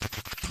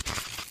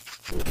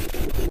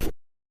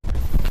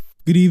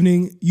Good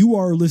evening. You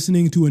are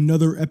listening to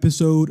another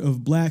episode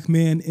of Black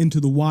Man Into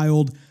the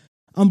Wild.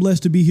 I'm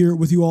blessed to be here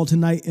with you all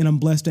tonight, and I'm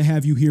blessed to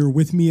have you here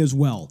with me as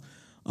well.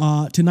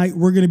 Tonight,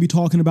 we're going to be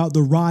talking about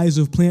the rise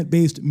of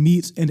plant-based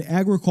meats and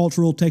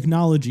agricultural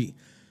technology.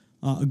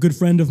 A good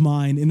friend of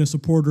mine and a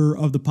supporter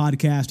of the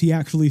podcast, he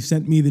actually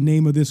sent me the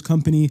name of this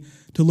company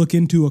to look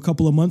into a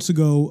couple of months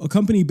ago, a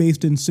company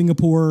based in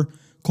Singapore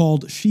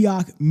called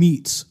Shiok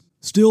Meats.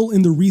 Still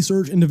in the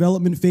research and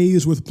development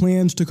phase with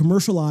plans to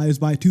commercialize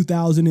by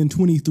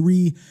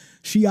 2023,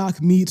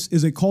 Shiok Meats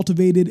is a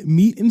cultivated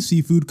meat and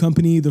seafood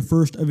company, the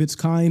first of its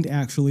kind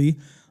actually,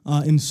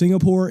 in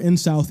Singapore and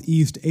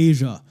Southeast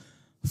Asia.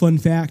 Fun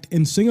fact,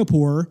 in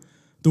Singapore,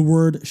 the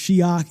word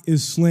Shiok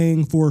is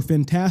slang for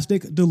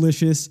fantastic,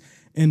 delicious,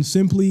 and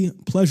simply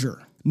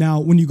pleasure.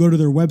 Now, when you go to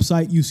their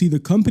website, you see the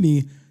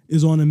company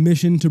is on a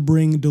mission to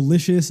bring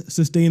delicious,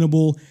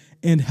 sustainable,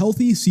 and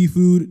healthy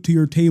seafood to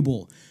your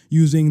table,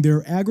 using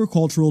their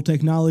agricultural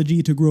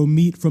technology to grow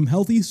meat from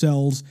healthy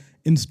cells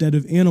instead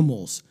of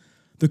animals.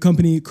 The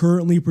company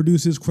currently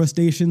produces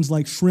crustaceans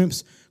like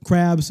shrimps,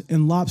 crabs,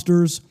 and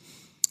lobsters,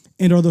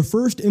 and are the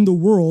first in the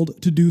world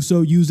to do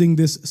so using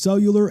this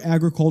cellular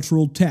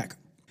agricultural tech.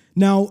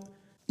 Now,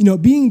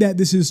 being that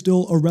this is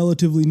still a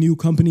relatively new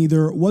company,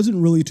 there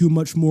wasn't really too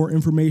much more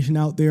information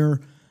out there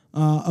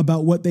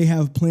about what they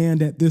have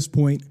planned at this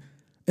point,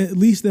 at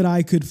least that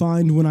I could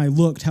find when I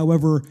looked.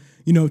 However,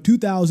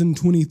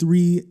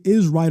 2023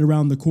 is right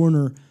around the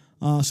corner,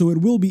 so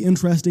it will be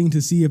interesting to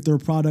see if their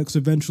products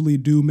eventually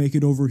do make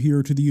it over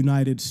here to the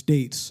United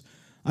States.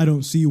 I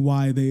don't see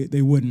why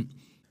they wouldn't.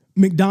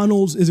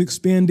 McDonald's is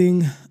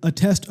expanding a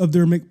test of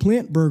their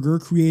McPlant burger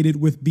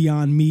created with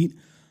Beyond Meat.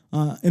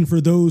 And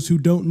for those who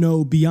don't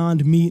know,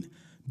 Beyond Meat,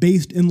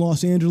 based in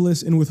Los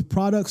Angeles and with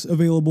products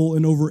available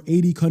in over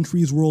 80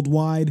 countries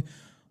worldwide,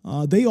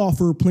 they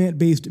offer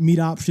plant-based meat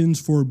options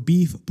for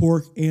beef,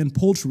 pork, and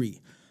poultry.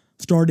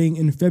 Starting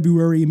in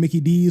February,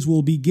 Mickey D's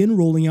will begin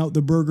rolling out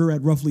the burger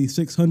at roughly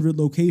 600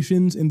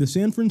 locations in the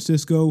San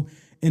Francisco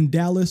and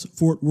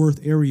Dallas-Fort Worth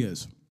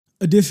areas.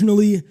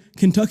 Additionally,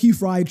 Kentucky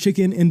Fried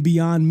Chicken and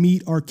Beyond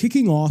Meat are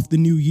kicking off the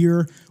new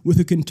year with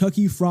a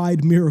Kentucky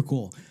Fried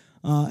Miracle,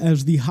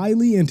 as the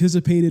highly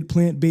anticipated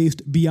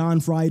plant-based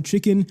Beyond Fried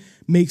Chicken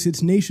makes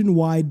its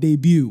nationwide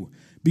debut,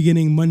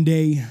 beginning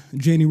Monday,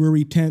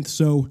 January 10th.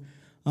 So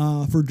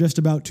for just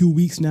about 2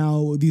 weeks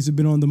now, these have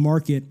been on the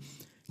market.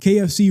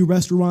 KFC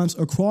restaurants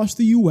across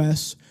the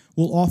U.S.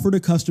 will offer to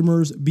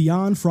customers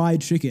Beyond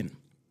Fried Chicken.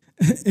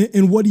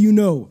 And what do you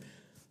know?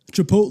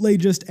 Chipotle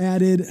just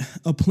added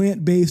a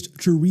plant-based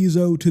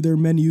chorizo to their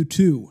menu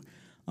too.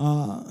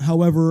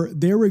 However,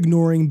 they're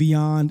ignoring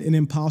Beyond and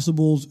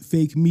Impossible's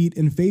fake meat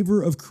in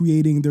favor of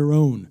creating their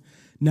own.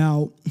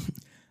 Now,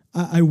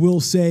 I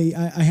will say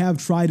I have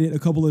tried it a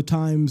couple of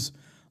times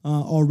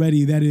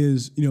already. That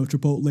is,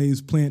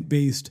 Chipotle's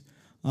plant-based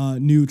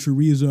new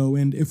chorizo.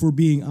 And if we're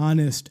being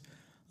honest,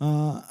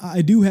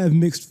 I do have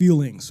mixed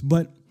feelings.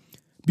 But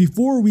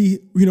before we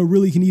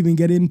really can even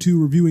get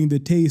into reviewing the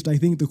taste, I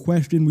think the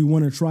question we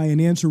want to try and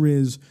answer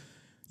is,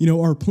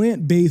 are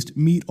plant-based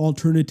meat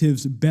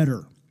alternatives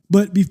better?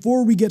 But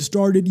before we get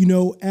started,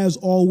 as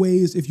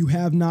always, if you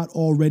have not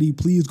already,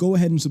 please go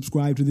ahead and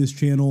subscribe to this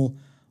channel,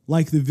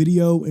 like the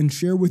video, and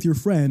share with your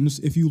friends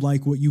if you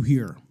like what you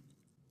hear.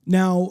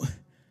 Now,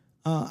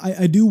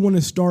 I do want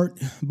to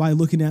start by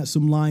looking at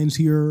some lines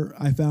here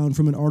I found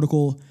from an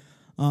article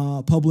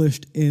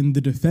published in The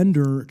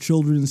Defender,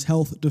 Children's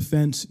Health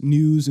Defense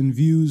News and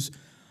Views,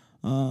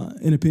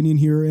 an opinion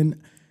here.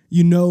 And,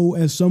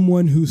 as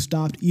someone who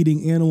stopped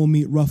eating animal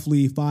meat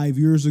roughly 5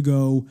 years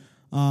ago,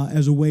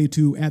 as a way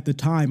to, at the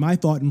time, I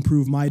thought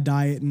improve my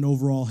diet and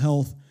overall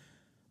health.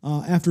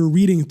 After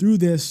reading through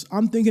this,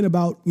 I'm thinking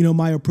about,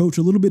 my approach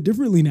a little bit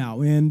differently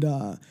now, and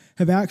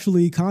have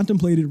actually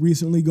contemplated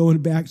recently going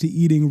back to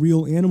eating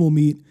real animal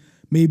meat,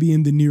 maybe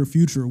in the near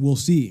future. We'll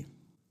see.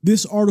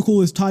 This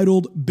article is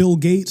titled, Bill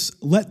Gates,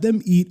 Let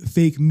Them Eat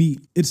Fake Meat.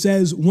 It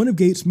says, one of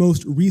Gates'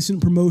 most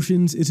recent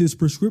promotions is his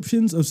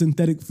prescriptions of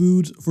synthetic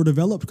foods for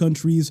developed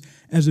countries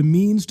as a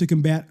means to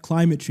combat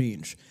climate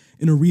change.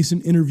 In a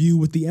recent interview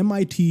with the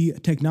MIT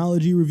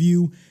Technology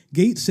Review,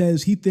 Gates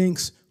says he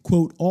thinks,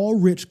 quote, all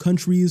rich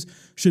countries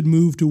should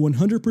move to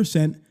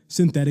 100%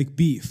 synthetic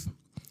beef.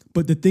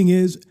 But the thing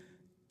is,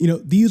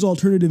 these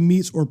alternative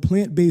meats or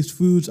plant-based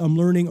foods I'm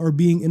learning are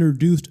being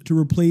introduced to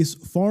replace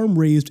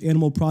farm-raised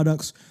animal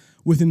products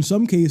with, in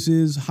some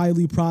cases,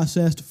 highly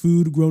processed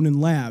food grown in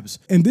labs.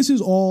 And this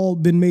has all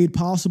been made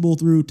possible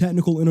through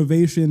technical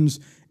innovations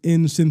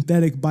in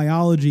synthetic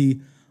biology,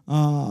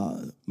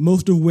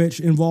 most of which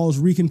involves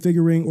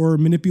reconfiguring or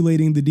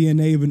manipulating the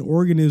DNA of an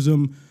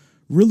organism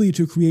really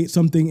to create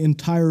something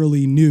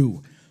entirely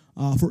new.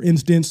 For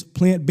instance,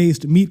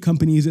 plant-based meat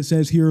companies, it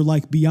says here,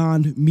 like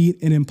Beyond Meat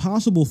and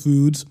Impossible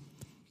Foods,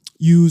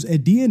 use a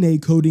DNA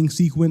coding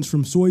sequence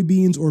from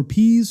soybeans or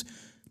peas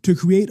to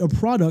create a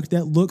product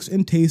that looks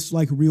and tastes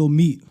like real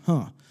meat.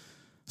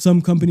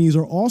 Some companies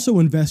are also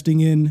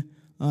investing in,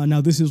 now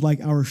this is like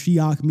our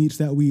Shiok meats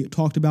that we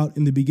talked about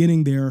in the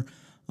beginning there,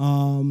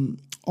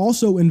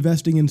 also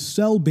investing in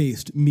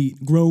cell-based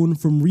meat grown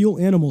from real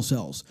animal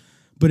cells,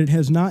 but it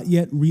has not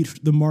yet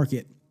reached the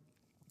market.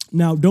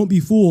 Now, don't be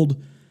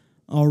fooled,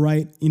 all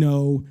right?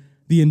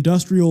 The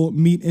industrial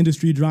meat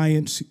industry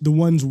giants, the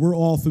ones we're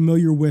all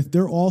familiar with,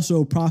 they're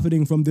also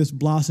profiting from this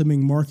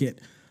blossoming market.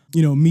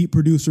 Meat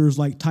producers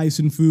like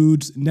Tyson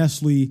Foods,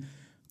 Nestle,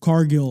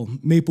 Cargill,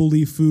 Maple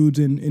Leaf Foods,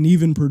 and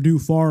even Purdue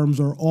Farms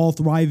are all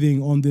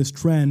thriving on this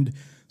trend,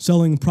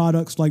 selling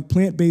products like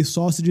plant-based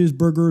sausages,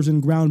 burgers,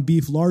 and ground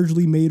beef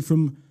largely made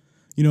from,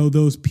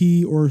 those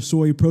pea or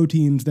soy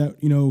proteins that,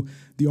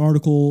 the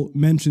article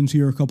mentions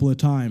here a couple of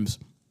times.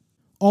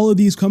 All of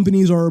these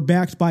companies are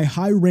backed by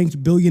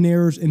high-ranked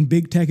billionaires and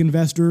big tech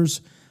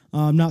investors.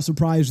 I'm not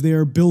surprised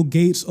there. Bill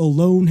Gates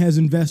alone has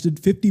invested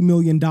 $50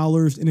 million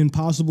in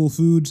Impossible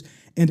Foods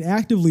and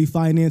actively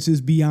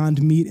finances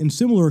Beyond Meat and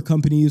similar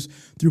companies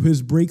through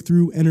his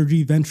Breakthrough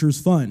Energy Ventures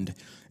Fund.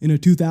 In a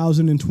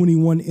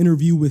 2021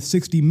 interview with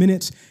 60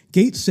 Minutes,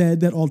 Gates said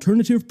that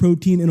alternative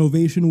protein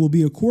innovation will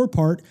be a core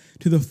part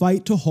to the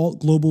fight to halt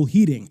global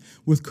heating,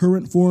 with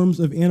current forms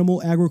of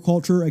animal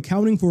agriculture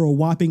accounting for a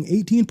whopping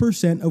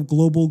 18% of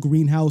global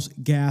greenhouse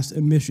gas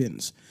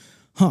emissions.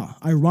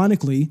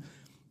 Ironically,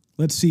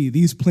 let's see,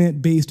 these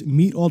plant-based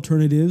meat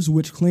alternatives,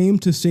 which claim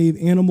to save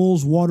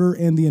animals, water,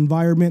 and the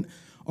environment,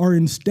 are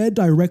instead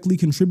directly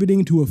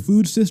contributing to a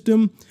food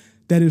system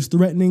that is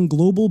threatening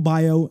global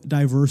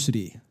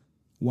biodiversity.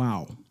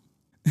 Wow.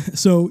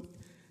 So,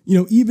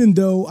 even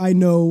though I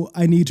know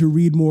I need to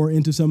read more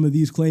into some of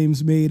these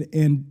claims made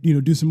and,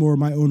 do some more of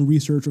my own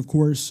research, of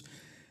course,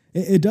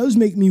 it does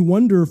make me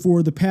wonder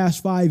for the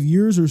past 5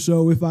 years or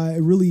so if I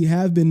really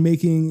have been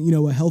making,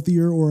 a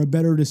healthier or a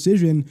better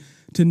decision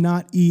to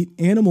not eat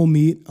animal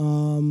meat,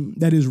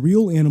 that is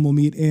real animal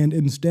meat, and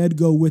instead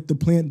go with the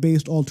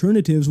plant-based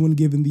alternatives when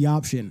given the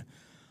option.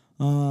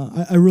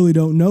 I really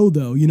don't know,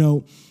 though.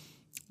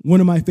 One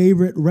of my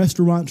favorite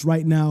restaurants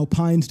right now,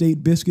 Pine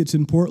State Biscuits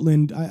in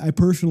Portland, I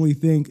personally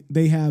think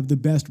they have the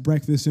best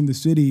breakfast in the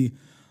city,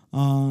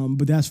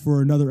 but that's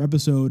for another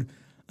episode.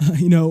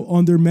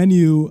 On their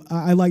menu,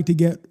 I like to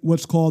get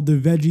what's called the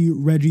Veggie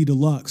Reggie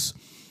Deluxe.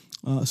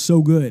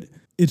 So good.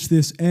 It's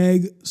this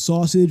egg,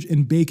 sausage,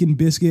 and bacon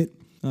biscuit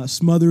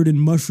smothered in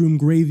mushroom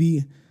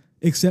gravy,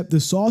 except the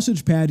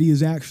sausage patty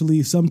is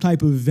actually some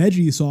type of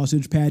veggie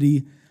sausage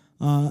patty,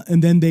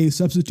 and then they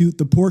substitute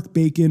the pork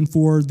bacon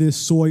for this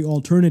soy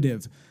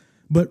alternative.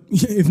 But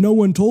if no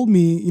one told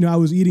me, I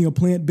was eating a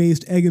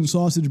plant-based egg and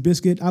sausage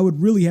biscuit, I would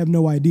really have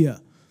no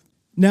idea.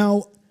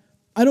 Now,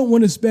 I don't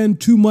want to spend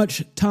too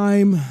much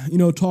time,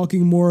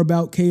 talking more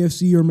about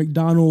KFC or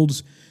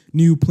McDonald's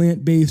new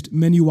plant-based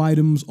menu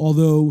items,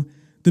 although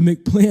the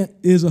McPlant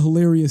is a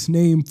hilarious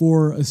name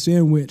for a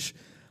sandwich.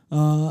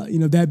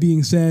 That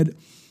being said,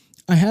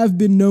 I have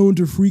been known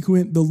to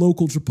frequent the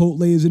local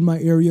Chipotles in my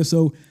area,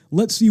 so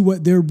let's see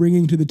what they're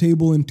bringing to the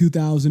table in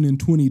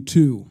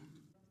 2022.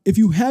 If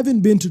you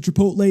haven't been to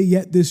Chipotle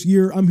yet this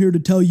year, I'm here to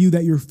tell you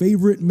that your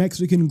favorite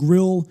Mexican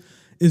grill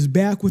is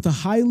back with a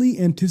highly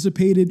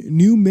anticipated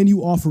new menu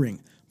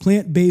offering,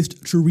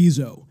 plant-based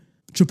chorizo.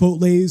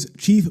 Chipotle's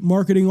Chief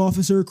Marketing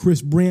Officer,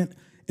 Chris Brandt,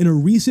 in a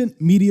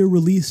recent media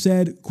release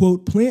said,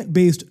 quote,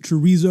 plant-based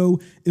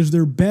chorizo is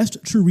their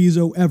best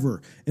chorizo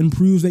ever and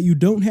proves that you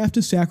don't have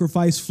to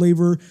sacrifice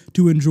flavor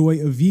to enjoy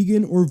a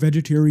vegan or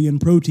vegetarian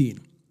protein.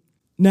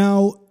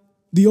 Now,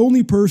 the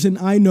only person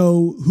I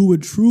know who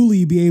would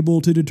truly be able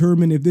to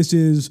determine if this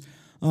is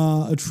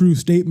a true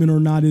statement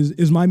or not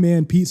is my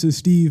man Pizza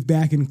Steve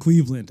back in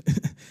Cleveland.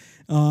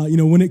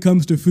 When it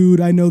comes to food,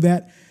 I know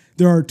that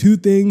there are two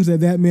things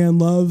that man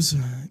loves,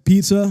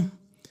 pizza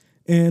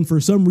and for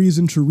some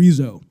reason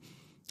chorizo.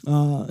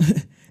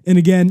 And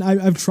again,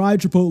 I've tried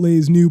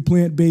Chipotle's new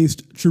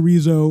plant-based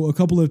chorizo a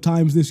couple of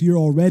times this year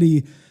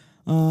already,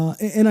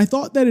 and I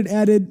thought that it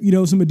added,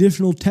 some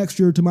additional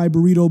texture to my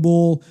burrito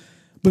bowl.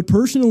 But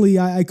personally,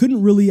 I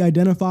couldn't really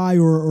identify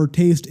or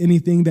taste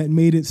anything that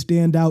made it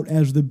stand out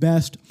as the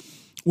best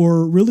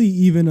or really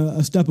even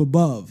a step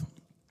above.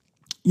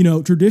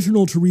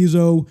 Traditional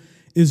chorizo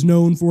is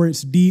known for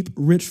its deep,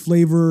 rich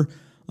flavor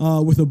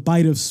with a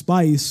bite of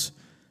spice.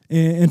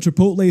 And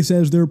Chipotle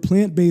says their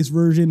plant-based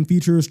version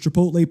features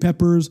chipotle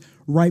peppers,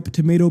 ripe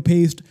tomato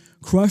paste,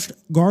 crushed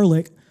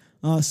garlic,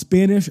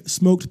 Spanish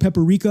smoked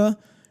paprika,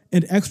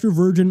 and extra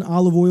virgin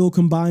olive oil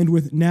combined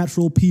with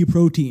natural pea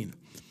protein.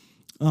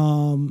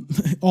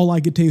 All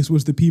I could taste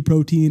was the pea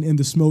protein and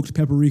the smoked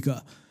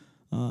paprika.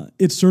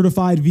 It's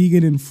certified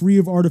vegan and free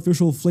of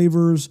artificial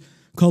flavors,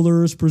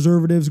 colors,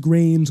 preservatives,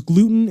 grains,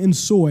 gluten, and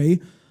soy.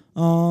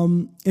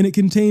 And it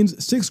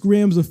contains 6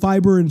 grams of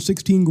fiber and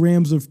 16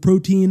 grams of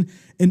protein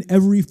in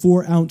every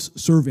 4-ounce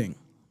serving.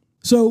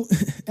 So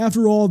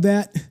after all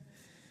that,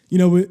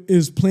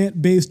 is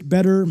plant-based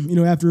better?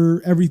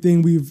 After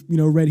everything we've,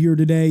 read here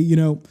today,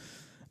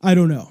 I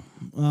don't know.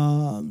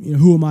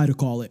 Who am I to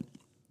call it?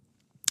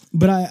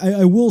 But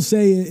I will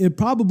say it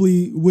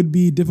probably would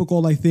be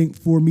difficult, I think,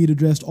 for me to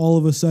just all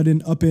of a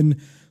sudden up and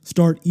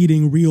start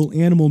eating real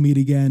animal meat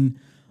again.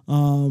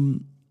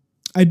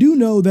 I do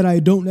know that I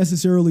don't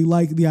necessarily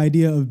like the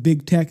idea of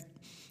big tech,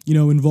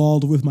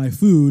 involved with my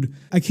food.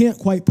 I can't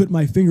quite put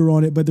my finger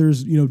on it, but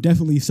there's,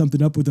 definitely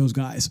something up with those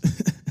guys.